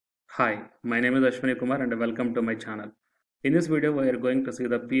Hi, my name is Ashwini Kumar and welcome to my channel. In this video, we are going to see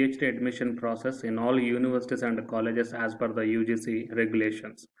the PhD admission process in all universities and colleges as per the UGC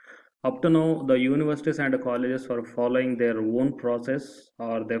regulations. Up to now, the universities and colleges are following their own process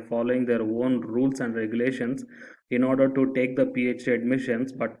or they're following their own rules and regulations in order to take the PhD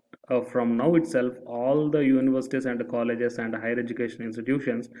admissions. But from now itself, all the universities and colleges and higher education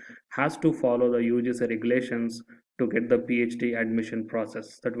institutions has to follow the UGC regulations to get the PhD admission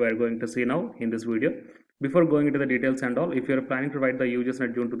process that we are going to see now in this video. Before going into the details and all, if you are planning to write the UGC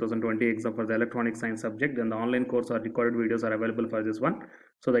NET June 2020 exam for the electronic science subject, then the online course or recorded videos are available for this one.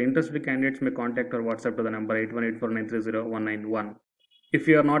 So the interested candidates may contact or WhatsApp to the number 8184930191. If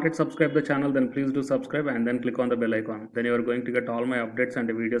you are not yet subscribed the channel, then please do subscribe and then click on the bell icon. Then you are going to get all my updates and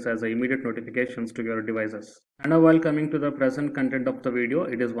videos as immediate notifications to your devices. And now while coming to the present content of the video,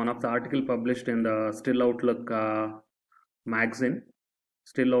 it is one of the article published in the Still Outlook magazine,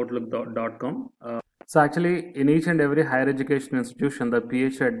 stilloutlook.com. So actually in each and every higher education institution, the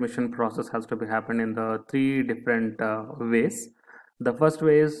PhD admission process has to be happen in the three different ways. The first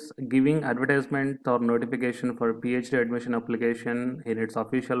way is giving advertisement or notification for PhD admission application in its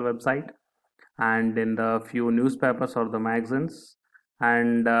official website and in the few newspapers or the magazines,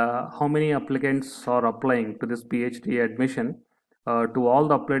 and how many applicants are applying to this PhD admission. To all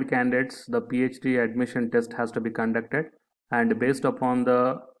the applied candidates, the PhD admission test has to be conducted, and based upon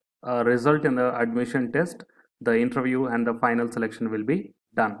the result in the admission test, the interview and the final selection will be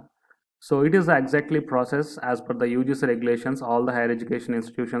done. So it is exactly process as per the UGC regulations all the higher education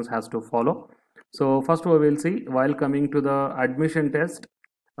institutions has to follow. So first we will see, while coming to the admission test,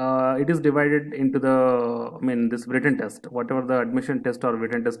 it is divided into this written test, whatever the admission test or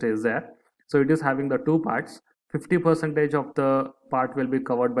written test is there. So it is having the two parts. 50% of the part will be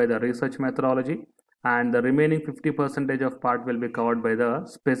covered by the research methodology, and the remaining 50% of part will be covered by the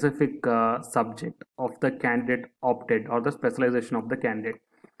specific subject of the candidate opted or the specialization of the candidate.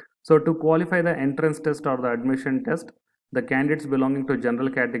 So to qualify the entrance test or the admission test, the candidates belonging to general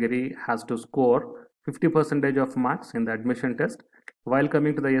category has to score 50% of marks in the admission test, while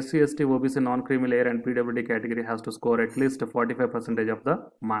coming to the SC, ST, OBC, non-creamy layer and PWD category has to score at least 45% of the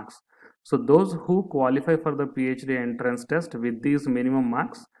marks. So those who qualify for the PhD entrance test with these minimum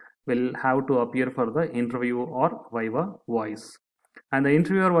marks will have to appear for the interview or viva voice. And the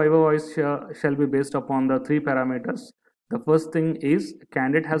interview or viva voice shall be based upon the three parameters. The first thing is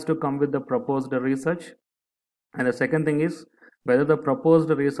candidate has to come with the proposed research, and the second thing is whether the proposed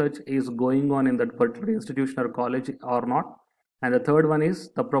research is going on in that particular institution or college or not, and the third one is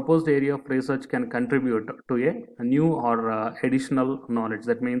the proposed area of research can contribute to a new or additional knowledge.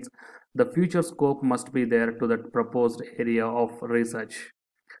 That means the future scope must be there to that proposed area of research.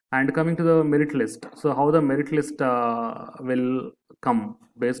 And coming to the merit list, so how the merit list will come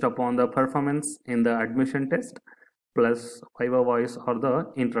based upon the performance in the admission test plus viva voice or the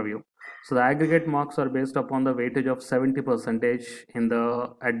interview. So the aggregate marks are based upon the weightage of 70% in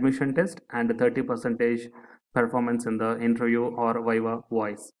the admission test and 30% performance in the interview or viva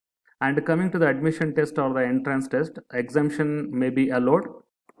voice. And coming to the admission test or the entrance test, exemption may be allowed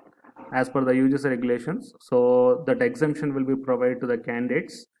as per the UGC regulations. So that exemption will be provided to the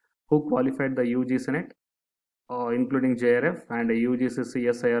candidates who qualified the UGC NET including JRF and UGC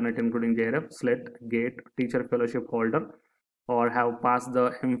CSIR NET including JRF, SLET, GATE, teacher fellowship holder, or have passed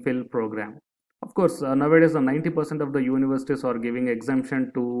the MPhil program. Of course, nowadays 90% of the universities are giving exemption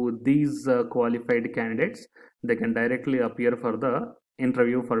to these qualified candidates. They can directly appear for the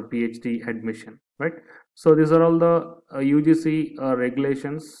interview for PhD admission, right? So these are all the UGC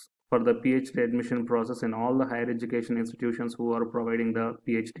regulations for the PhD admission process in all the higher education institutions who are providing the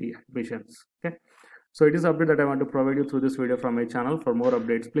PhD admissions. Okay. So it is update that I want to provide you through this video from my channel. For more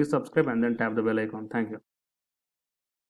updates, please subscribe and then tap the bell icon. Thank you.